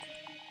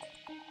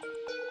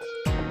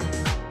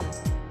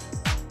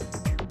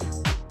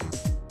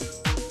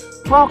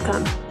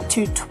Welcome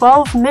to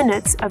 12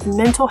 Minutes of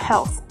Mental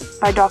Health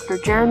by Dr.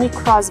 Jeremy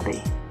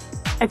Crosby,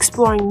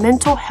 exploring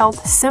mental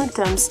health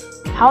symptoms,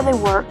 how they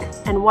work,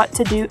 and what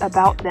to do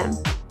about them.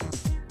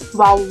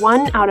 While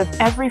 1 out of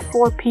every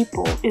 4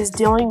 people is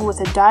dealing with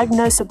a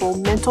diagnosable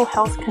mental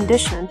health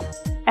condition,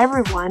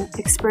 everyone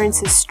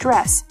experiences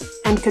stress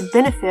and could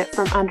benefit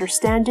from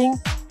understanding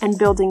and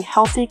building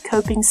healthy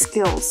coping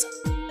skills.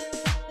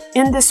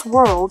 In this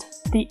world,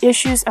 the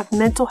issues of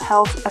mental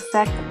health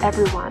affect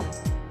everyone.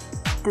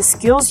 The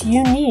skills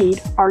you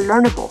need are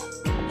learnable,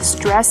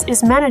 stress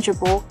is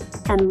manageable,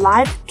 and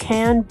life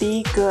can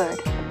be good.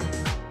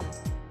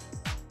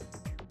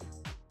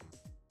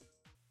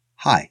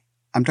 Hi,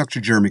 I'm Dr.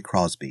 Jeremy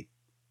Crosby.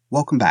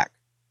 Welcome back.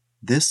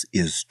 This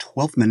is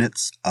 12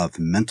 Minutes of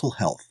Mental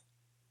Health.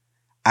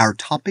 Our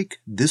topic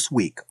this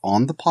week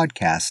on the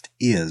podcast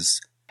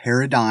is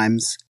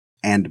paradigms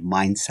and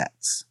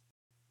mindsets.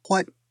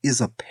 What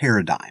is a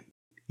paradigm?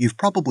 You've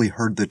probably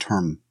heard the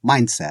term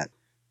mindset,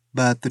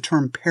 but the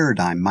term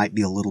paradigm might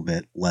be a little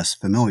bit less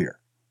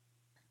familiar.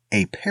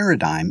 A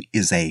paradigm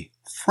is a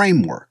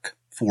framework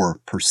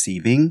for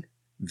perceiving,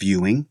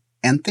 viewing,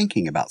 and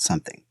thinking about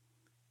something.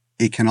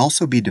 It can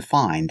also be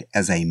defined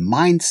as a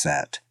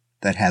mindset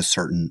that has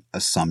certain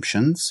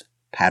assumptions,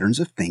 patterns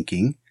of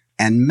thinking,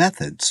 and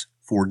methods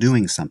for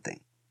doing something.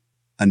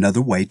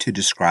 Another way to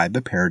describe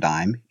a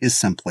paradigm is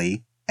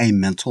simply a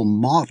mental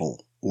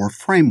model or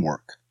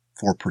framework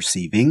for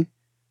perceiving,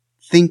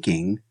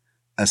 thinking,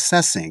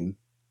 assessing,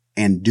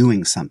 and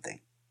doing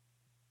something.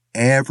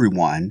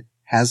 Everyone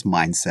has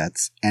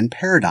mindsets and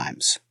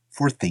paradigms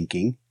for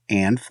thinking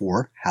and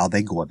for how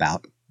they go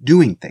about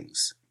doing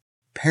things.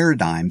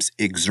 Paradigms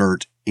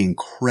exert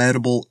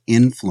incredible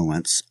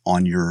influence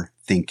on your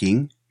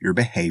thinking, your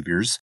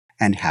behaviors,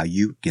 and how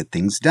you get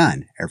things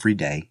done every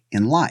day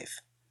in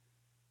life.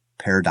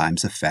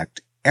 Paradigms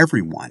affect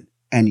everyone,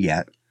 and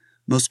yet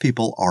most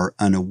people are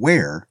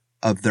unaware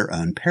of their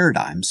own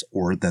paradigms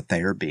or that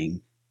they are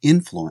being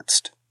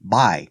influenced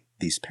by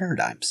these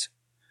paradigms.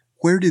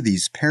 Where do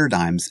these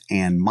paradigms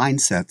and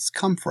mindsets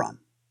come from?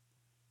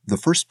 The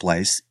first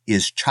place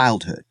is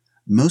childhood.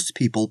 Most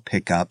people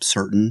pick up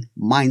certain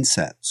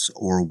mindsets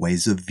or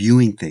ways of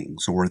viewing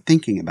things or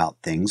thinking about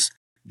things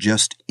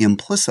just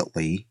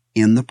implicitly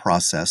in the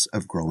process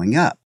of growing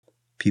up.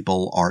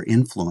 People are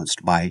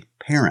influenced by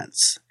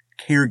parents,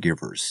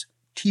 caregivers,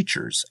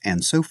 teachers,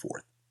 and so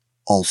forth.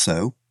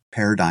 Also,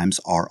 paradigms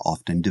are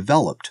often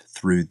developed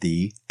through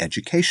the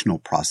educational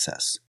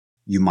process.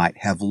 You might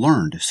have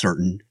learned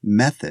certain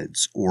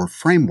methods or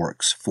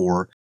frameworks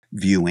for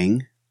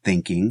viewing,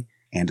 thinking,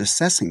 and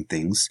assessing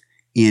things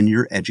in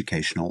your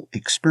educational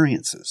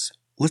experiences.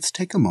 Let's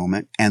take a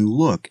moment and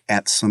look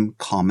at some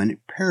common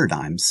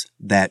paradigms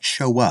that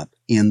show up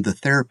in the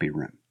therapy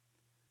room.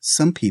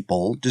 Some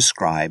people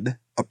describe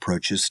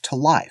approaches to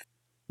life.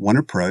 One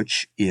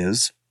approach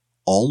is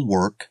all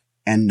work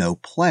and no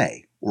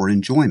play or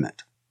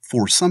enjoyment.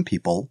 For some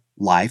people,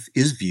 life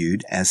is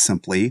viewed as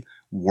simply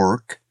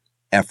work,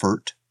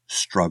 effort,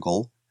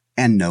 struggle,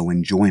 and no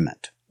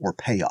enjoyment or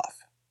payoff.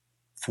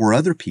 For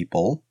other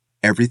people,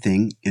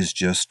 everything is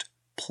just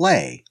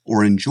play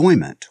or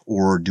enjoyment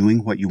or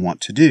doing what you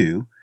want to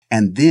do,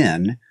 and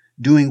then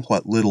doing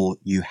what little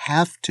you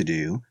have to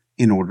do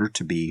in order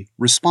to be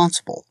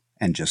responsible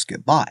and just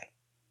get by.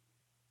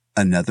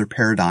 Another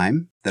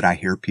paradigm that I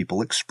hear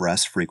people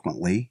express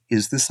frequently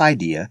is this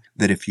idea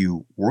that if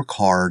you work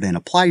hard and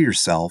apply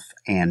yourself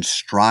and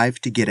strive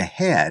to get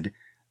ahead,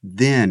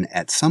 then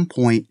at some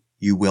point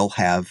you will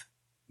have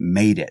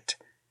made it.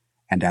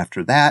 And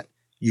after that,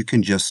 you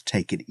can just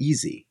take it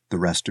easy the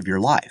rest of your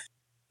life.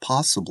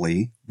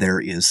 Possibly there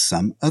is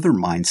some other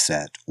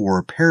mindset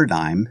or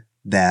paradigm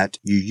that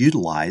you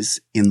utilize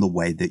in the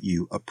way that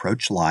you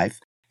approach life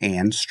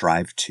and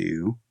strive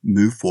to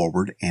move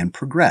forward and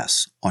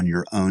progress on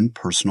your own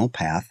personal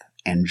path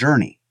and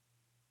journey.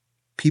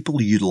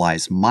 People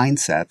utilize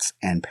mindsets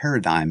and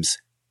paradigms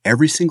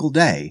every single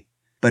day,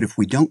 but if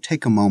we don't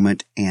take a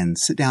moment and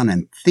sit down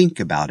and think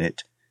about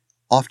it,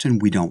 often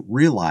we don't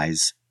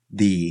realize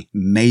the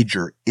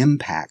major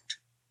impact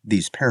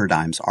these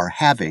paradigms are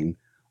having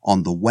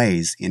on the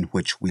ways in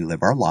which we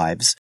live our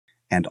lives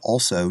and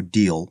also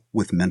deal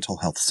with mental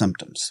health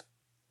symptoms.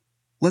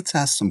 Let's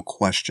ask some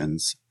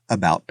questions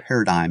about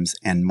paradigms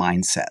and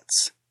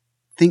mindsets.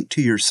 Think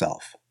to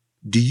yourself,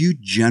 do you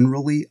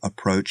generally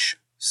approach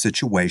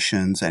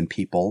situations and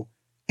people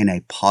in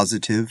a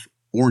positive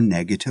or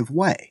negative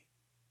way?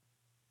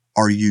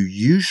 Are you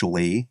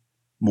usually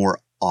more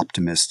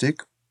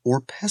optimistic or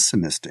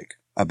pessimistic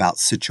about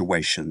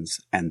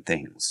situations and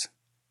things?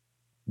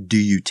 Do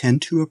you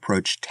tend to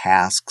approach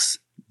tasks,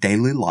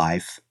 daily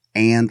life,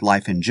 and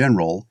life in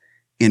general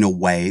in a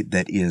way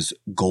that is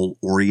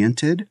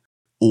goal-oriented,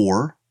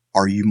 or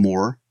are you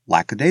more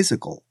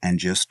lackadaisical and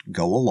just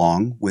go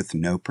along with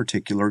no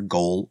particular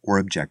goal or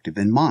objective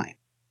in mind?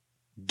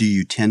 Do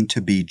you tend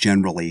to be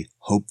generally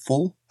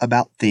hopeful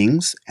about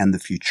things and the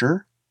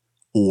future,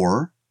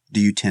 or do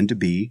you tend to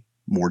be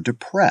more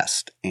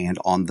depressed and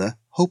on the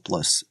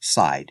hopeless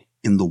side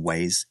in the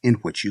ways in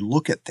which you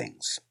look at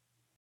things?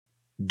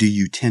 Do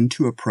you tend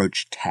to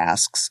approach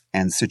tasks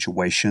and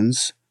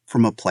situations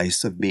from a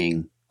place of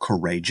being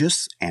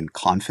courageous and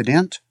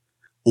confident?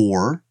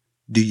 Or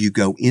do you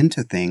go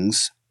into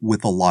things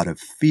with a lot of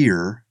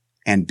fear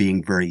and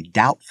being very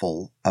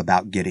doubtful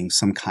about getting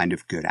some kind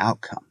of good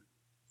outcome?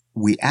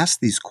 We ask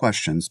these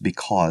questions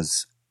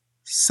because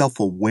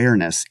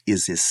self-awareness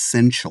is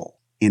essential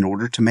in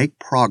order to make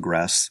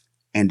progress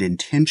and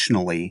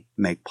intentionally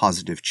make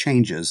positive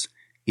changes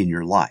in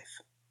your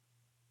life.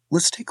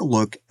 Let's take a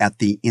look at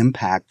the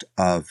impact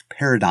of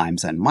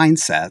paradigms and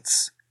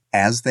mindsets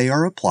as they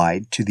are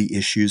applied to the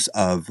issues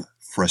of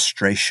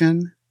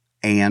frustration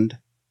and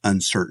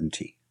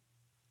uncertainty.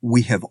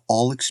 We have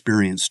all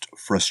experienced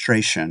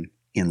frustration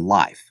in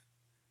life.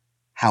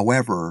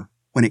 However,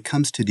 when it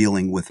comes to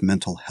dealing with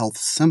mental health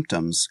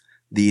symptoms,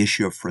 the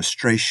issue of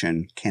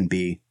frustration can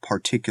be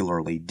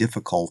particularly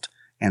difficult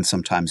and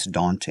sometimes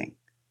daunting.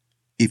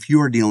 If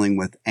you are dealing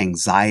with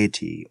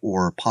anxiety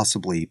or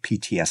possibly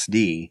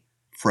PTSD,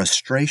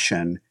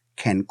 frustration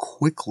can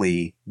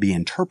quickly be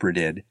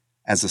interpreted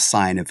as a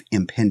sign of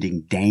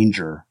impending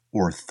danger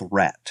or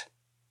threat.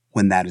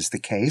 When that is the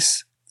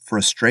case,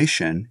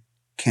 frustration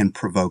can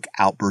provoke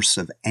outbursts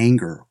of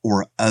anger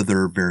or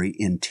other very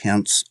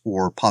intense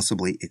or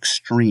possibly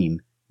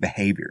extreme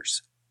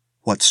behaviors.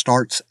 What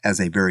starts as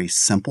a very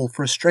simple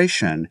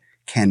frustration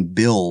can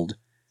build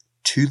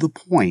to the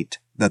point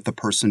that the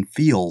person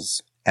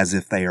feels as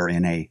if they are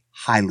in a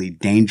highly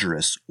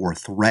dangerous or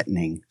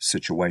threatening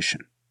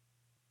situation.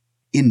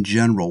 In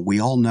general, we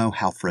all know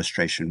how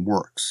frustration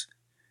works.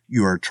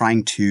 You are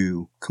trying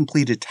to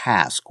complete a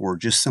task or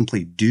just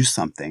simply do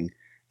something,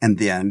 and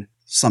then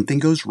something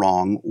goes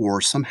wrong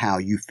or somehow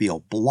you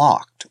feel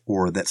blocked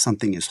or that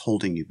something is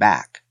holding you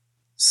back.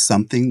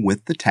 Something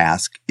with the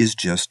task is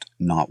just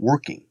not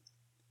working.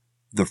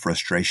 The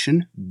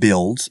frustration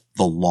builds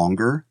the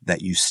longer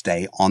that you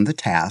stay on the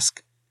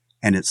task,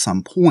 and at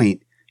some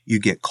point, you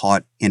get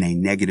caught in a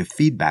negative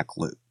feedback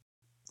loop.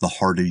 The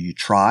harder you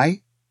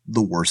try,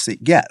 the worse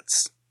it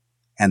gets.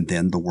 And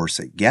then the worse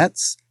it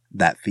gets,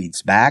 that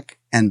feeds back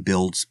and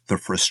builds the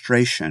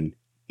frustration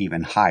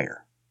even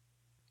higher.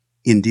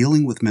 In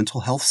dealing with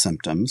mental health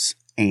symptoms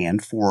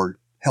and for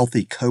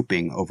healthy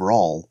coping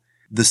overall,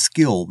 the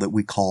skill that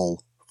we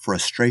call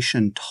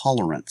frustration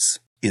tolerance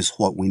is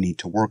what we need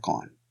to work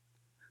on.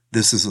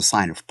 This is a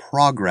sign of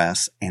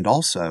progress and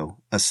also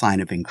a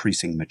sign of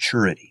increasing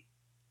maturity.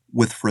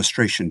 With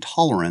frustration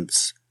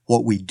tolerance,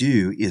 what we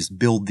do is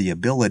build the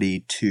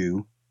ability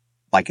to,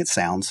 like it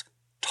sounds,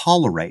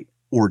 tolerate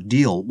or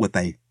deal with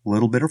a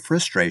little bit of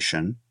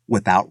frustration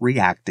without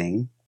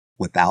reacting,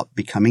 without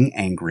becoming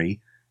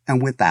angry,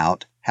 and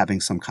without having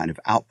some kind of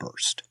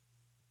outburst.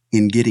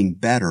 In getting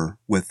better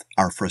with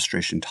our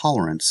frustration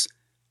tolerance,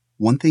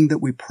 one thing that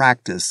we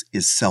practice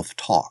is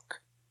self-talk,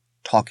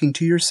 talking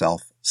to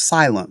yourself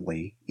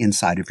silently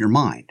inside of your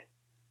mind.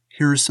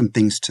 Here are some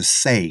things to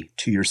say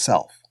to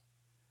yourself.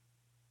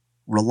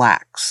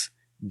 Relax.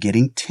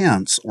 Getting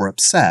tense or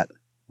upset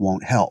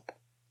won't help.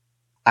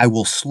 I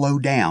will slow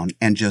down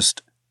and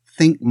just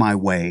think my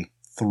way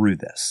through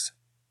this.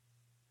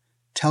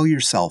 Tell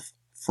yourself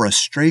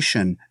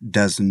frustration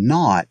does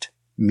not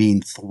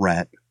mean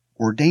threat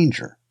or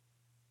danger.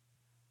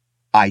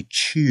 I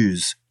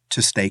choose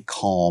to stay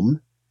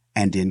calm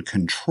and in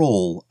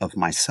control of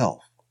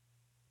myself.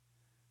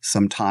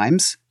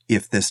 Sometimes,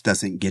 if this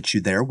doesn't get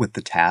you there with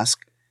the task,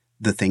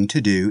 the thing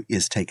to do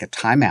is take a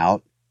time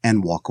out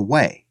and walk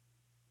away.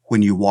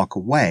 When you walk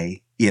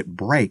away, it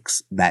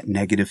breaks that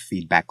negative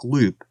feedback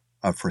loop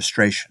of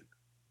frustration.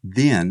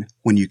 Then,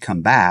 when you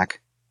come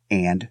back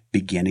and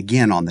begin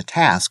again on the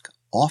task,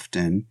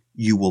 often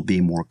you will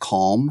be more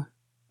calm,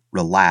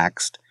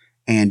 relaxed,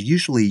 and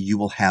usually you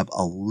will have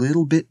a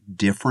little bit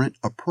different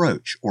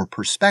approach or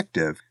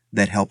perspective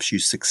that helps you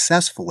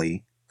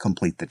successfully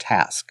complete the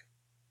task.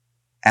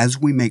 As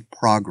we make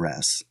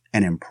progress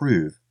and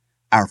improve,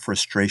 our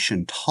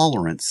frustration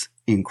tolerance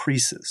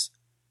increases.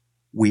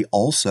 We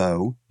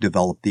also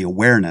develop the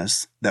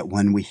awareness that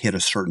when we hit a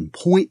certain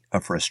point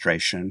of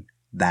frustration,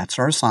 that's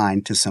our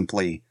sign to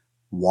simply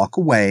walk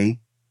away,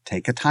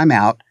 take a time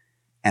out,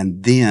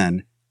 and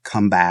then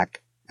come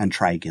back and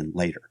try again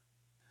later.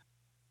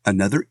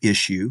 Another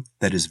issue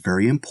that is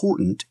very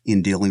important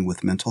in dealing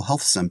with mental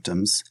health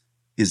symptoms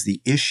is the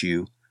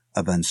issue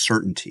of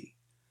uncertainty.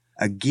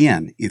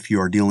 Again, if you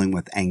are dealing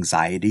with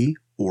anxiety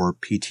or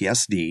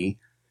PTSD,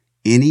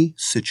 any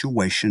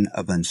situation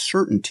of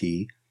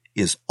uncertainty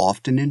is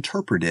often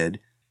interpreted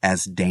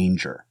as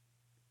danger.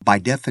 By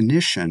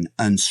definition,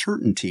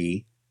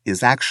 uncertainty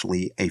is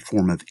actually a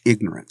form of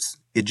ignorance.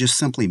 It just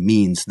simply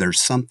means there's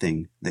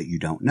something that you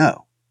don't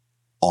know.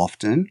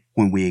 Often,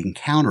 when we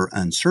encounter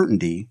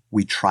uncertainty,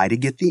 we try to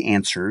get the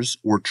answers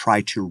or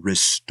try to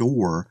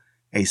restore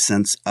a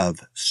sense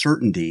of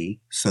certainty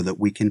so that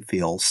we can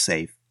feel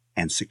safe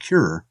and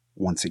secure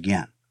once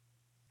again.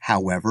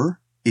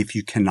 However, if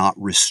you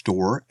cannot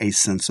restore a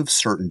sense of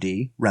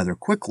certainty rather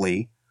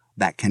quickly,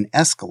 that can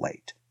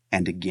escalate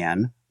and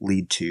again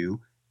lead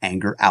to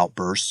anger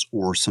outbursts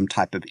or some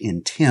type of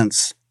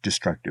intense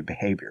destructive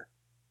behavior.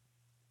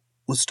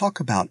 Let's talk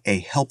about a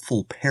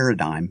helpful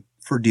paradigm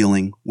for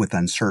dealing with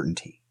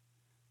uncertainty.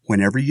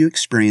 Whenever you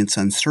experience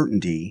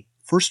uncertainty,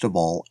 first of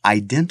all,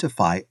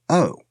 identify,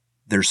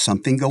 there's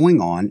something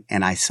going on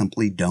and I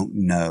simply don't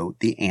know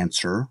the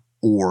answer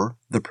or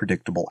the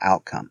predictable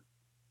outcome.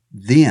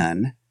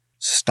 Then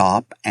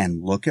stop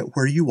and look at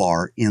where you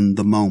are in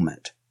the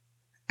moment.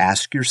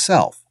 Ask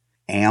yourself,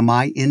 am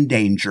I in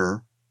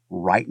danger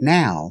right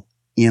now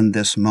in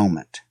this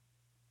moment?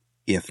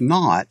 If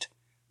not,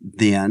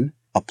 then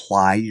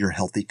apply your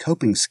healthy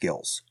coping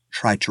skills.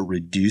 Try to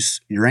reduce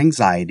your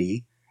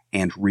anxiety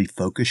and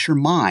refocus your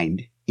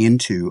mind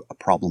into a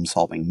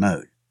problem-solving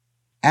mode.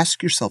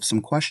 Ask yourself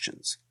some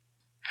questions.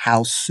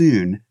 How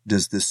soon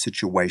does this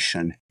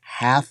situation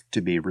have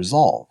to be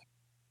resolved?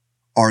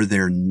 Are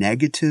there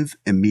negative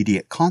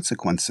immediate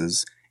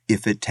consequences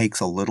if it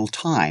takes a little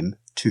time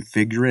to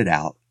figure it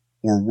out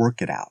or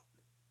work it out?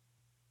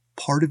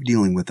 Part of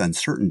dealing with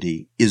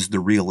uncertainty is the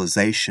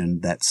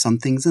realization that some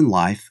things in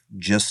life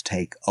just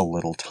take a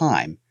little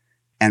time.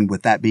 And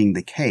with that being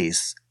the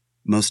case,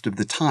 most of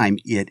the time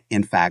it,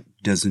 in fact,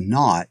 does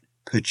not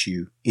put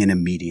you in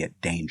immediate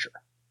danger.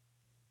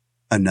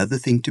 Another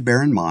thing to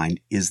bear in mind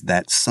is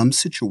that some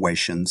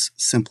situations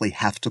simply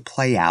have to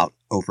play out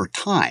over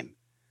time,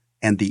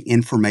 and the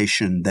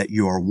information that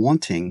you are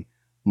wanting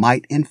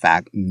might, in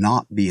fact,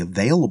 not be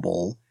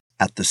available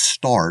at the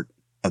start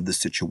of the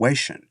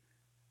situation.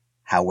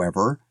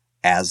 However,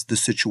 as the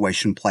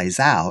situation plays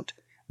out,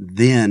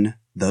 then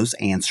those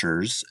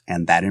answers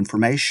and that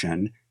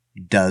information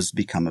does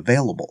become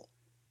available.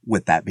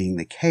 With that being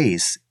the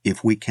case,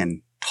 if we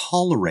can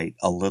tolerate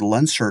a little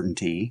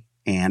uncertainty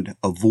and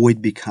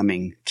avoid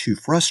becoming too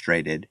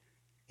frustrated,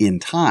 in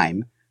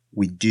time,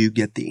 we do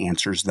get the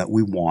answers that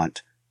we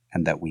want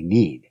and that we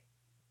need.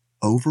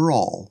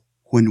 Overall,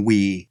 when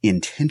we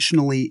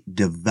intentionally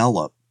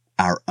develop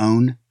our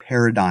own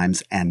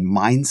paradigms and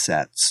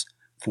mindsets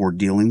for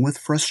dealing with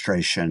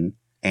frustration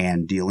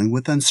and dealing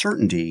with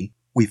uncertainty,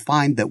 we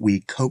find that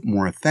we cope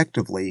more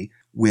effectively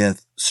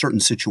with certain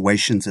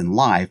situations in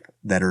life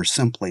that are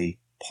simply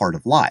part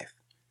of life.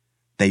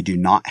 They do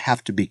not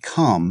have to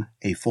become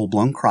a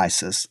full-blown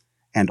crisis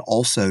and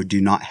also do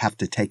not have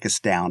to take us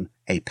down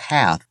a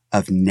path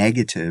of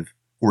negative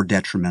or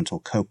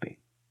detrimental coping.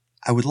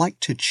 I would like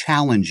to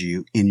challenge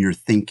you in your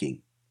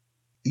thinking.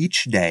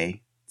 Each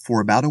day, for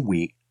about a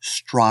week,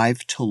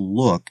 strive to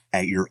look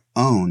at your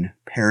own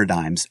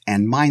paradigms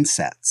and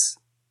mindsets.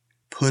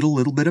 Put a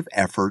little bit of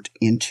effort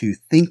into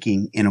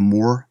thinking in a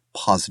more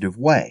positive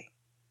way.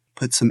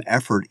 Put some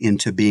effort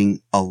into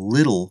being a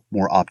little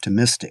more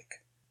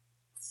optimistic.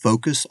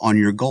 Focus on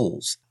your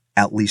goals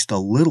at least a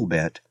little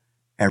bit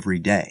every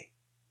day.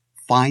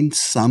 Find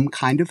some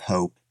kind of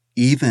hope,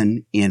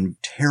 even in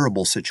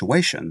terrible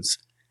situations,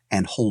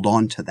 and hold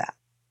on to that.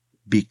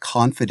 Be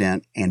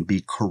confident and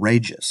be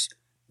courageous.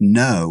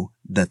 Know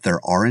that there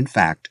are, in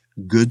fact,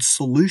 good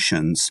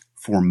solutions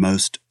for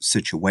most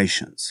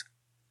situations.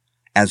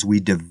 As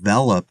we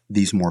develop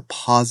these more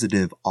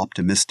positive,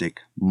 optimistic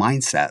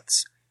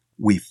mindsets,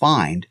 we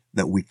find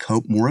that we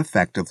cope more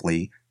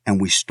effectively and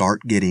we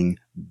start getting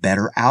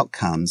better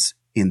outcomes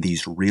in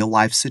these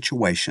real-life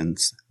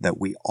situations that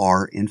we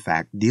are, in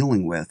fact,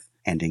 dealing with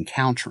and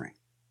encountering.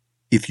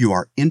 If you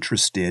are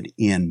interested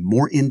in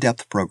more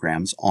in-depth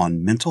programs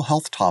on mental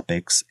health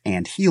topics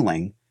and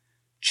healing,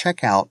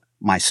 check out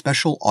my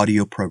special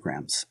audio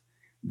programs.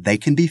 They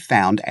can be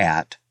found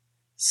at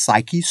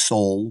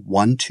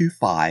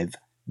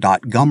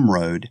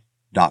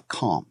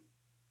psychesoul125.gumroad.com.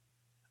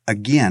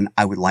 Again,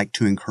 I would like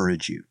to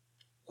encourage you.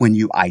 When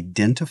you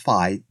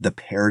identify the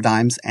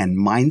paradigms and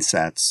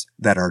mindsets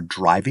that are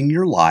driving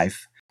your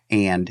life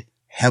and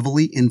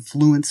heavily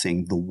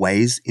influencing the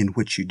ways in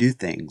which you do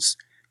things,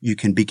 you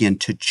can begin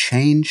to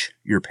change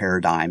your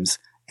paradigms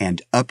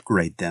and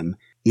upgrade them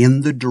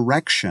in the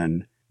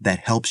direction that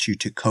helps you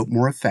to cope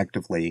more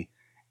effectively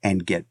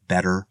and get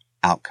better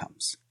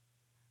outcomes.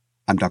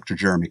 I'm Dr.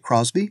 Jeremy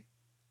Crosby.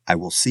 I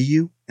will see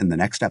you in the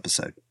next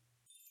episode.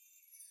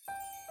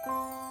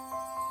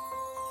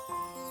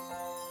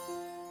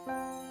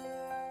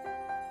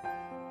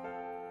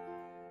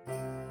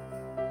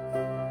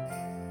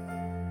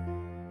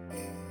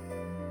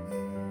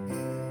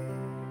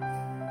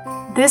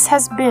 This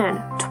has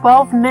been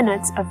 12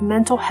 Minutes of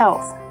Mental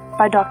Health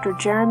by Dr.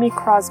 Jeremy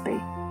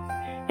Crosby.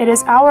 It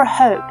is our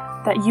hope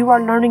that you are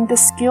learning the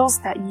skills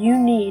that you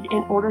need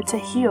in order to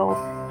heal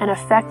and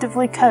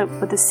effectively cope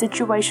with the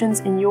situations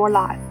in your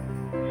life.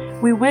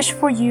 We wish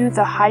for you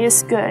the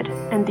highest good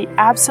and the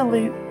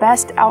absolute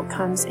best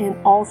outcomes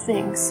in all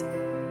things.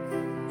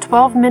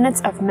 12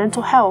 Minutes of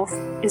Mental Health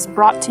is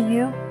brought to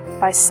you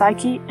by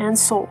Psyche and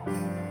Soul.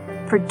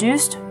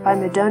 Produced by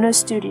Madonna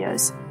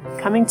Studios.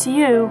 Coming to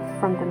you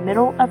from the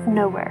middle of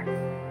nowhere.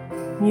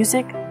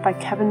 Music by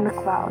Kevin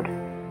MacLeod.